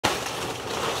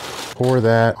Pour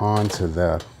that onto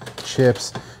the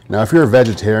chips. Now, if you're a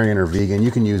vegetarian or vegan,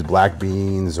 you can use black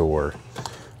beans or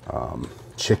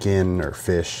chicken or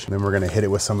fish. Then we're gonna hit it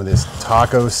with some of this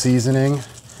taco seasoning.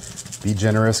 Be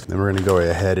generous. Then we're gonna go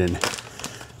ahead and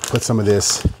put some of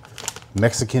this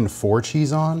Mexican 4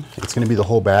 cheese on. It's gonna be the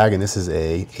whole bag, and this is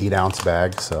a 8-ounce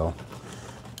bag, so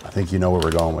I think you know where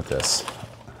we're going with this.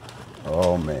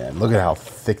 Oh man, look at how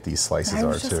thick these slices are too. I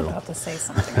was just about to say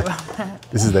something about that.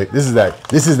 This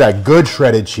is that good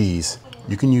shredded cheese.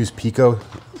 You can use pico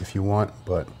if you want,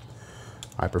 but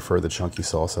I prefer the chunky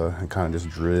salsa, and kind of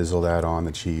just drizzle that on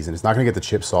the cheese. And it's not gonna get the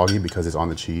chip soggy because it's on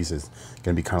the cheese. It's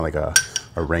gonna be kind of like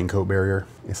a raincoat barrier.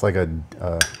 It's like a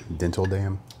dental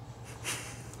dam.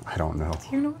 I don't know.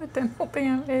 Do you know what a dental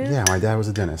dam is? Yeah, my dad was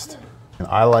a dentist. And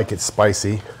I like it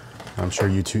spicy. I'm sure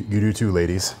you do too,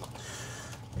 ladies.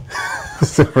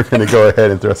 So we're gonna go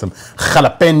ahead and throw some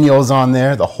jalapenos on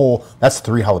there. That's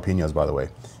 3 jalapenos, by the way.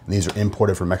 And these are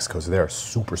imported from Mexico, so they are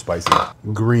super spicy.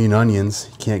 Green onions,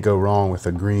 you can't go wrong with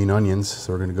the green onions.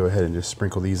 So we're gonna go ahead and just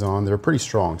sprinkle these on. They're pretty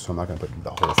strong, so I'm not gonna put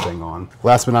the whole thing on.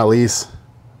 Last but not least,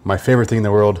 my favorite thing in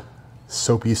the world,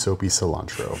 soapy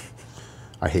cilantro.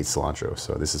 I hate cilantro,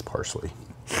 so this is parsley.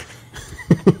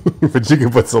 But you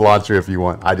can put cilantro if you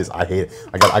want. I hate it.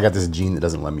 I got this gene that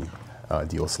doesn't let me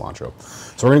deal with cilantro.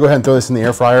 So we're gonna go ahead and throw this in the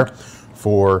air fryer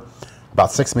for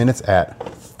about 6 minutes at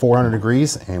 400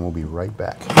 degrees, and we'll be right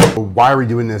back. So why are we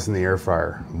doing this in the air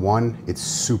fryer? 1, it's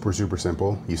super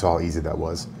simple. You saw how easy that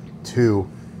was. 2,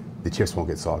 the chips won't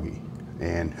get soggy.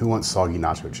 And who wants soggy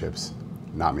nacho chips?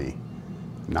 Not me,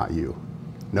 not you.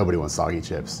 Nobody wants soggy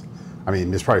chips. I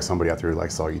mean, there's probably somebody out there who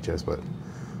likes soggy chips, but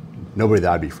nobody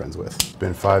that I'd be friends with. It's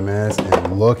been 5 minutes,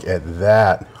 and look at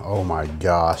that. Oh my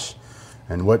gosh.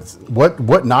 And what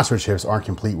nacho chips aren't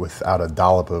complete without a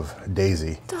dollop of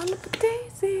Daisy? Dollop of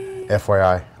Daisy.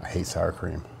 FYI, I hate sour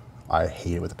cream. I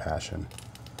hate it with a passion.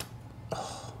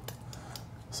 Ugh.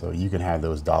 So you can have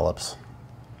those dollops.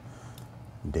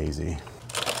 Daisy.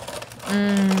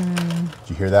 Did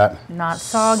you hear that? Not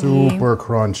soggy. Super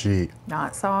crunchy.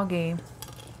 Not soggy.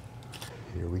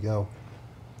 Here we go.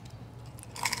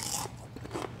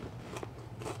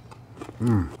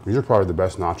 These are probably the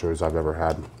best nachos I've ever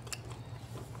had.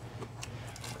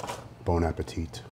 Bon appetit.